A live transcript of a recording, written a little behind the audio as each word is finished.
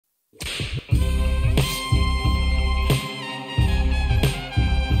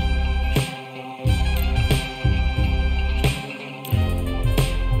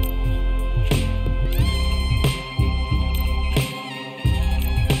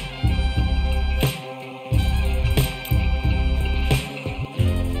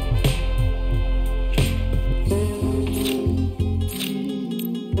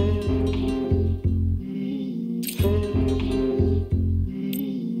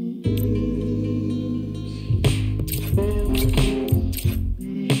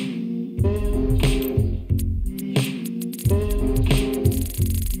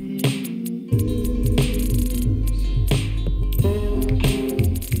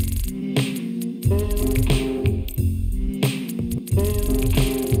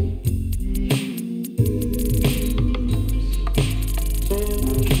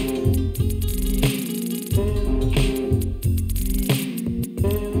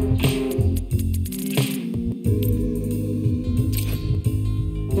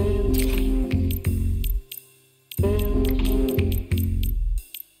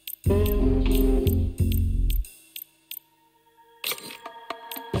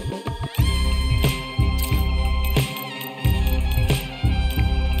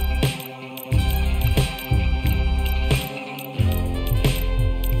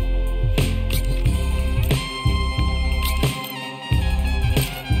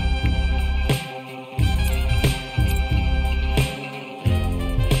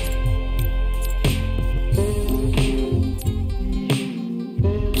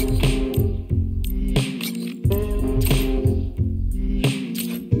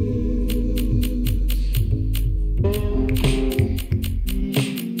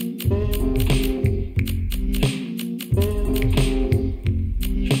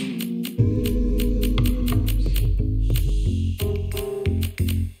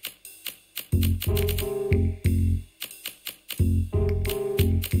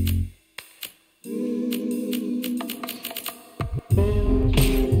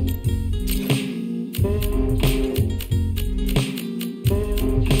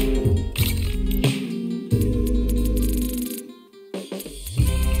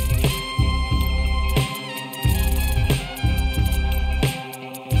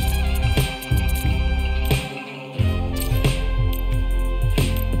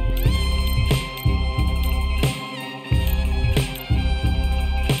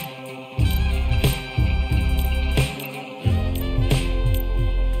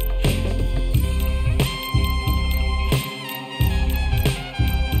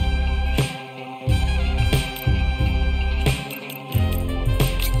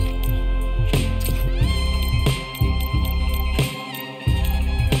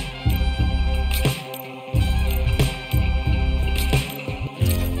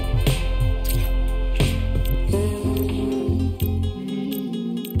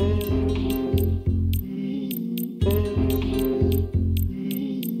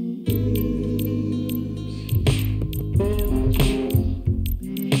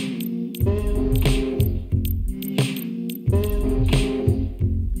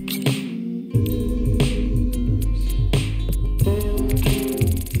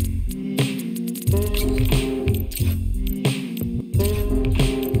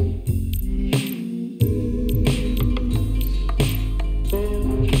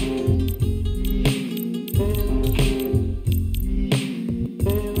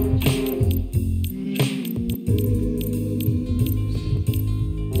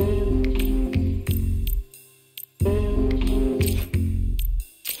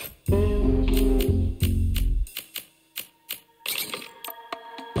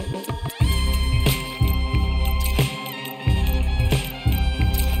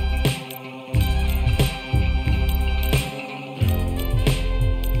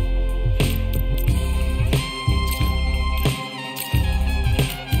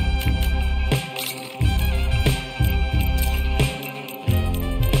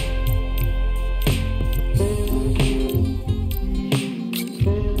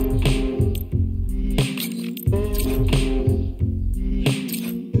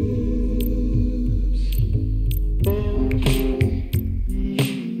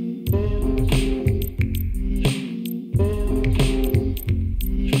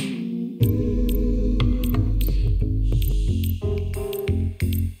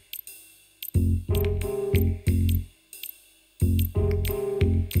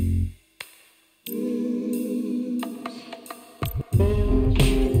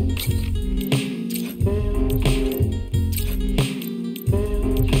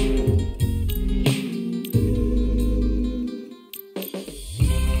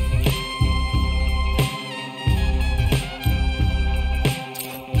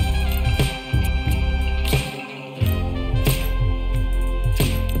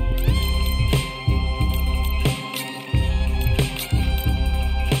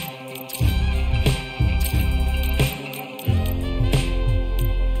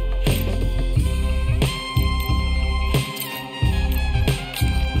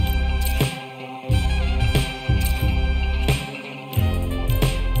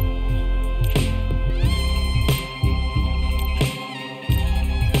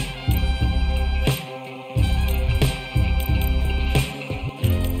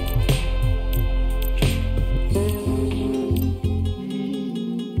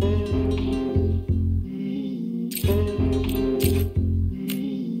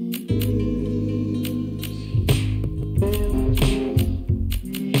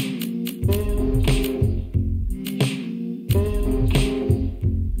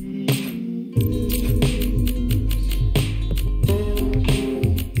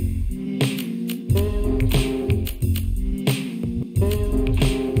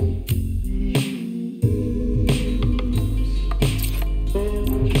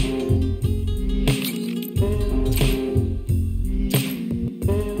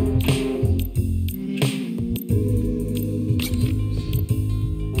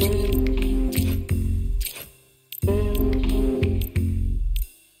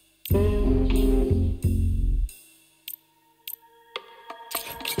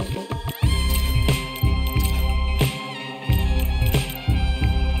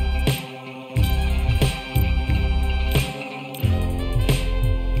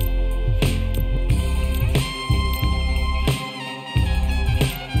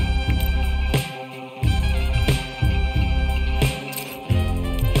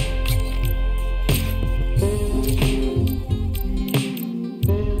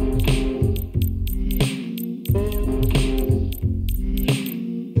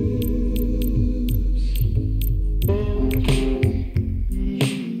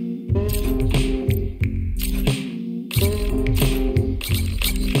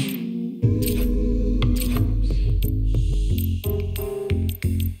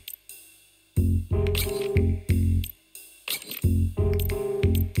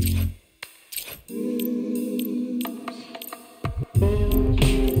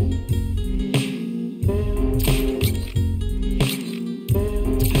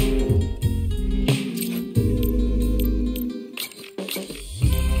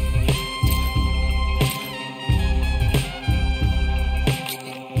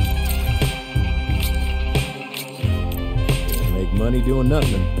money doing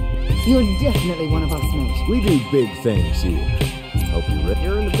nothing. You're definitely one of us, mate. We do big things here. Hope you're ready.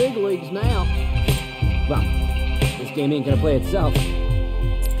 You're in the big leagues now. Well, this game ain't gonna play itself. I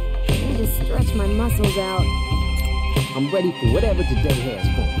need to stretch my muscles out. I'm ready for whatever today has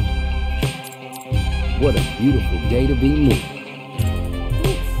for me. What a beautiful day to be me.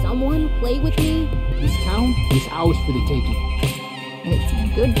 Won't someone play with me? This town is ours for the taking.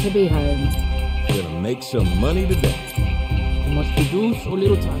 It's good to be home. Gonna make some money today. So much to do, so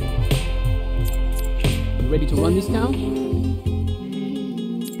little time. You ready to run this town?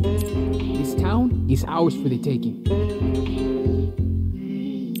 This town is ours for the taking.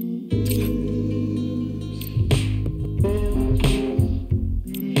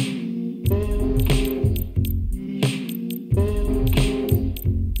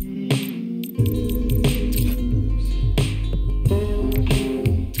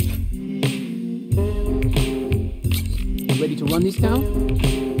 Ready to run this town?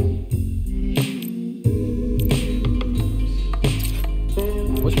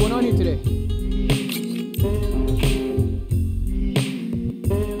 What's going on here today?